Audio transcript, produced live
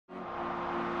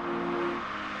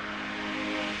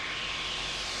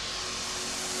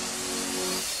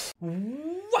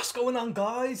going on,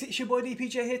 guys? It's your boy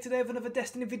DPJ here today with another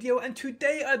Destiny video, and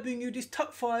today I bring you this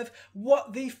top 5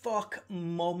 what the fuck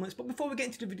moments. But before we get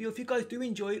into the video, if you guys do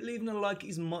enjoy it, leaving a like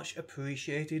is much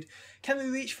appreciated. Can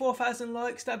we reach 4,000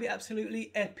 likes? That'd be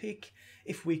absolutely epic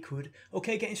if we could.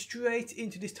 Okay, getting straight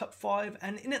into this top 5,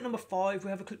 and in at number 5 we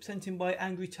have a clip sent in by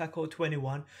Angry Taco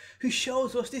 21, who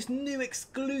shows us this new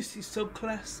exclusive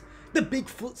subclass, the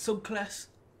Bigfoot subclass.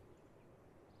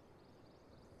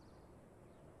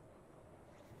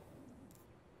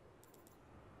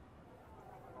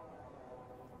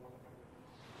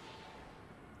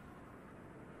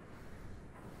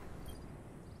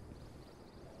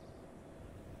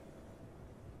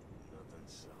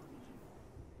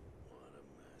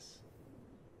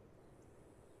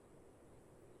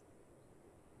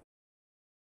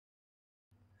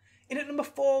 In at number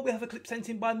 4 we have a clip sent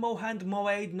in by Mohand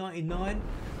Moaid 99.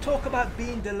 Talk about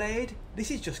being delayed.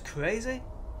 This is just crazy.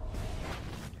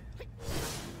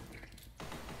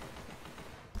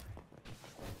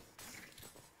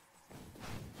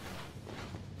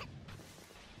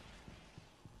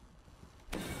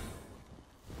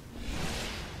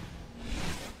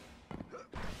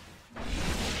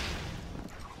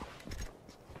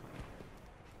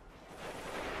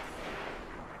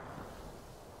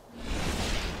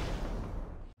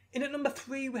 In at number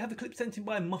 3 we have a clip sent in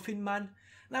by Muffin Man.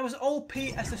 Now, as OP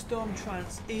as the Storm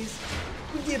Trance is,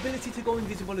 with the ability to go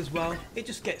invisible as well, it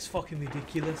just gets fucking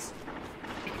ridiculous.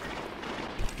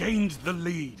 Gained the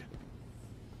lead.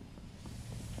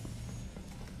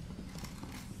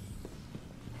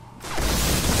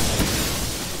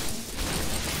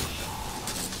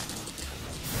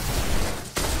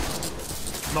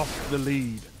 Lost the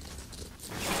lead.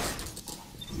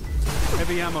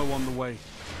 Heavy ammo on the way.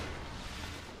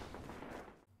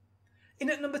 In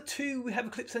at number 2 we have a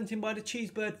clip sent in by the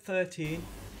Cheesebird 13.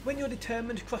 When you're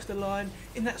determined to cross the line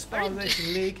in that Sparrows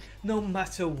Racing League, no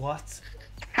matter what.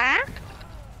 Hæ?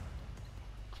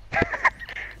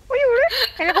 Hva gjorde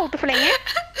du? Eller holdt du for lenge?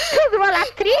 Trodde du var lap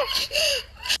 3?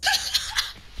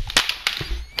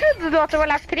 Trodde du at det var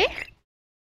lap 3?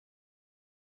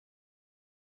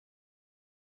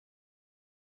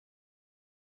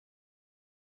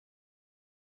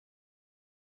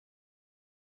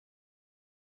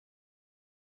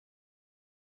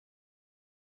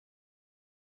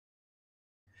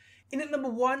 In at number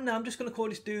 1, now I'm just going to call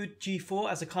this dude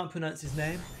G4 as I can't pronounce his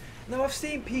name. Now, I've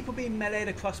seen people being meleeed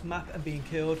across map and being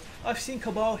killed. I've seen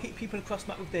Cabal hit people across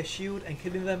map with their shield and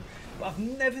killing them, but I've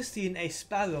never seen a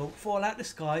Sparrow fall out the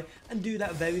sky and do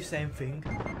that very same thing.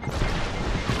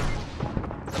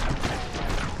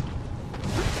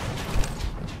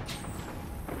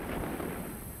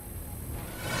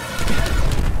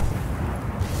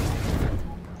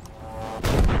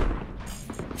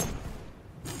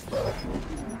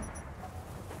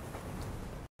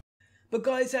 But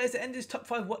guys, that is the end of this top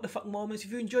 5 what the fuck moments.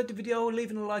 If you enjoyed the video,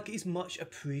 leaving a like is much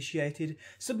appreciated.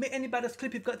 Submit any badass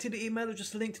clip you've got to the email or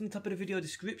just linked in the top of the video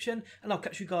description, and I'll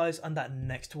catch you guys on that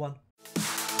next one.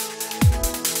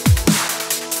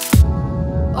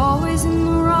 Always in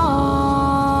the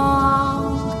wrong,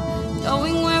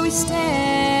 knowing where we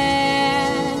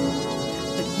stand,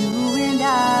 but you and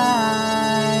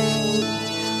I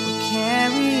will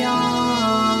carry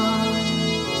on.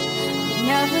 We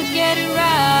never get it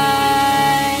right.